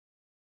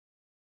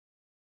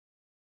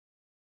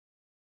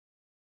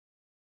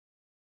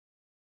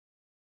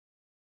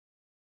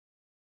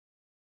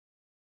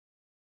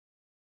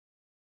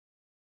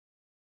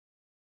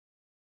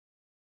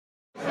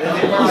He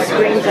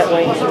screams that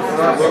way.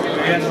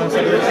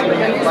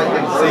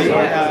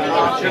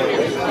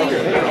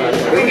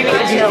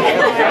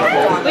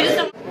 We just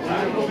don't.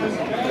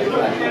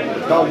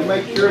 So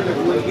make sure that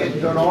we get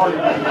to an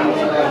argument, we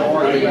don't have an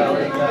argument about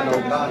any kind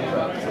of contract.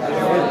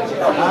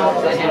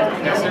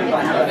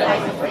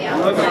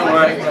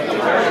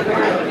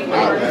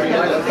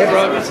 Hey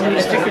bro, get some new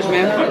stickers,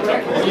 man.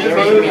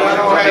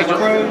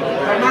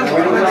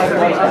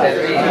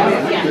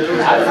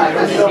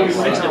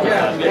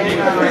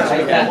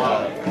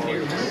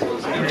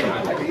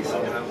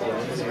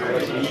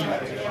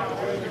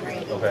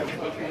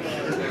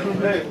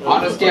 On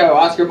the scale,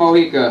 Oscar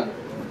Mojica.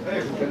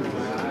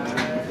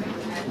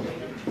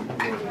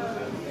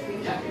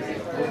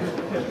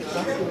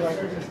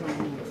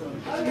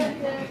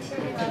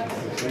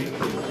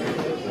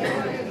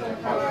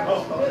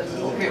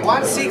 Okay,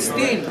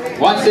 116.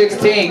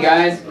 116,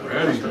 guys.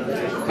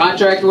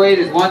 Contract weight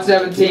is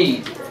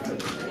 117.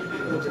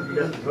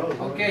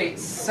 Okay,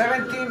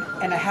 17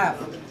 and a half.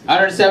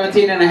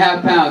 117 and a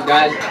half pounds,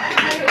 guys.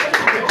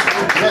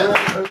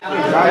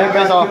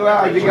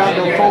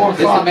 It's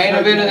the main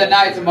event of the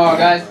night tomorrow,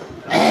 guys.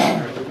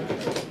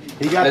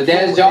 The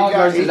Des Jones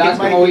versus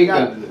Oscar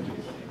Mojica.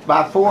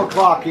 By 4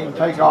 o'clock, he can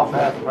take off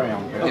half a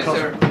pound. Yes,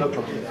 sir.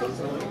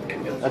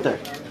 Right there.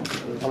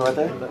 Hold right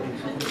there.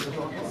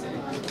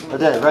 Right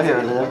there, right here,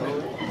 right there.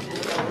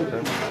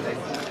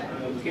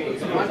 Okay,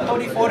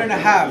 134 and a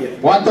half.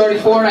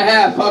 134 and a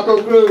half,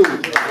 Puckle Groove.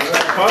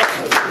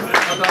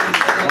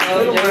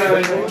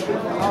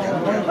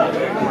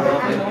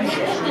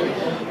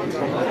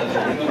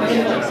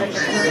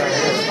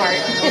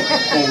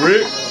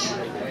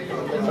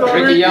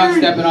 Ricky Young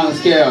stepping on the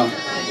scale.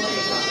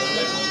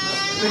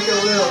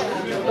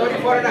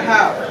 134 and a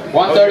half.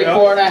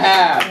 134 and a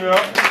half.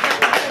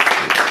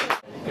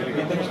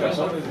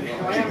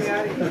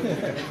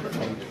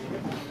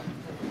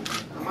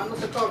 Nomás no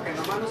se toquen,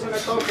 nomás no se me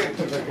toquen.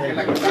 Que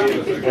la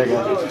cortamos.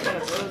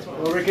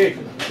 Go, Ricky.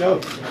 Go.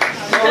 Go,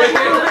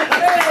 Ricky.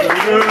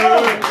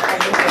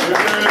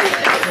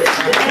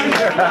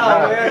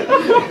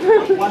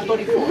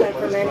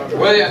 134.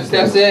 William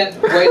steps in,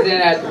 weighs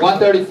in at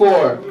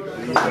 134.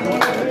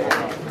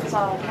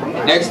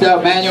 Next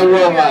up, Manuel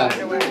Rojas.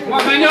 Come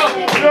on, Manuel.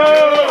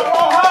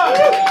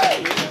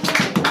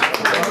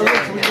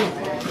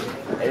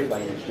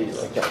 Everybody in the street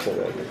like captain,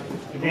 right?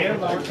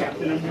 Everybody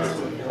captain.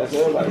 That's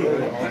everybody.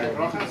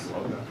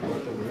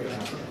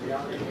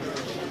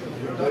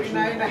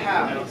 39 and a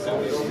half.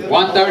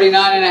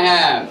 139 and a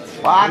half.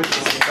 What?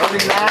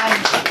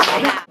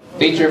 39?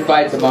 Feature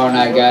fight tomorrow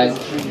night, guys.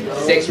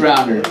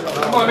 6-rounder.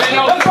 Come on,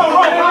 Manuel. Let's go,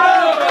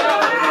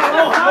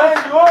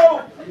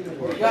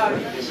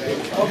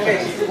 okay,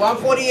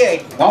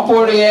 148.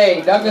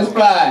 148, Douglas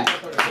Fly.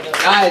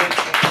 Guys,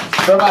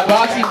 for my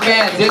boxing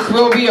fans, this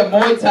will be a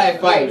Muay Thai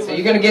fight. So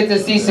you're going to get to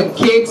see some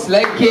kicks,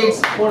 leg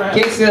kicks,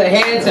 kicks to the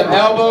head, some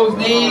elbows,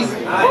 knees,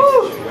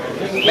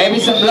 maybe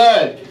some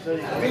blood.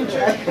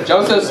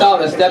 Joseph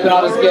Salda stepping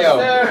on the scale.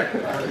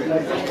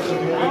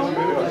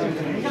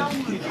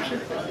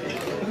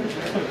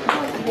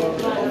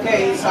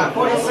 Okay, it's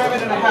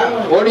 47 and a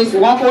half.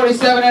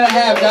 147 and a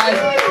half, guys.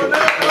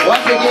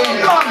 Once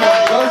again,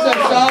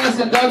 Joseph Salas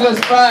and Douglas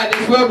Fry.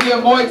 This will be a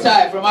Muay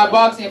Thai for my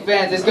boxing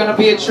fans. It's going to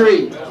be a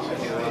treat.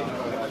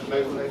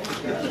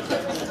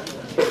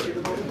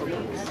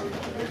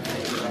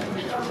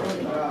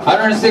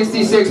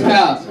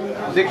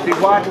 $166. 60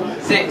 what?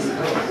 6.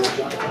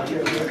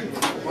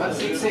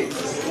 166.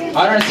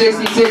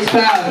 166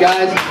 pounds,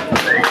 guys.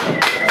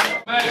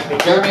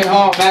 Jeremy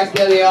Hall, Max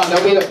De Leon.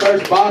 They'll be the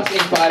first boxing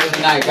fight of the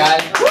night,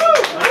 guys.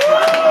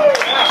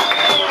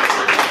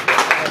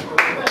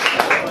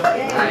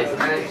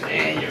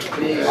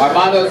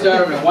 Armando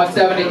Sermon,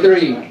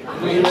 173.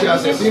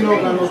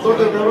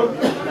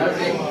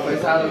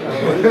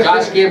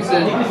 Josh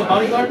Gibson,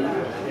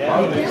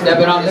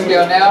 stepping on the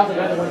scale now.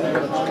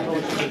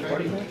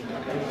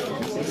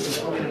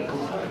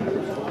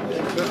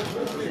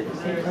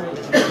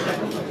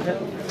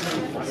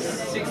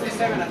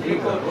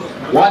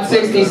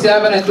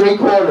 167 and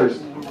 3/4.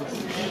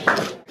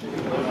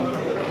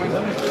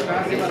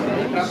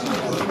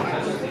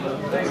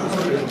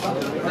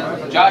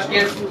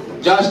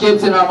 Josh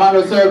Gibson,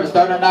 Armando Sermon,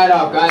 starting the night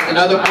off, guys.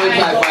 Another Muay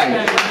Thai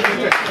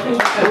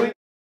fight.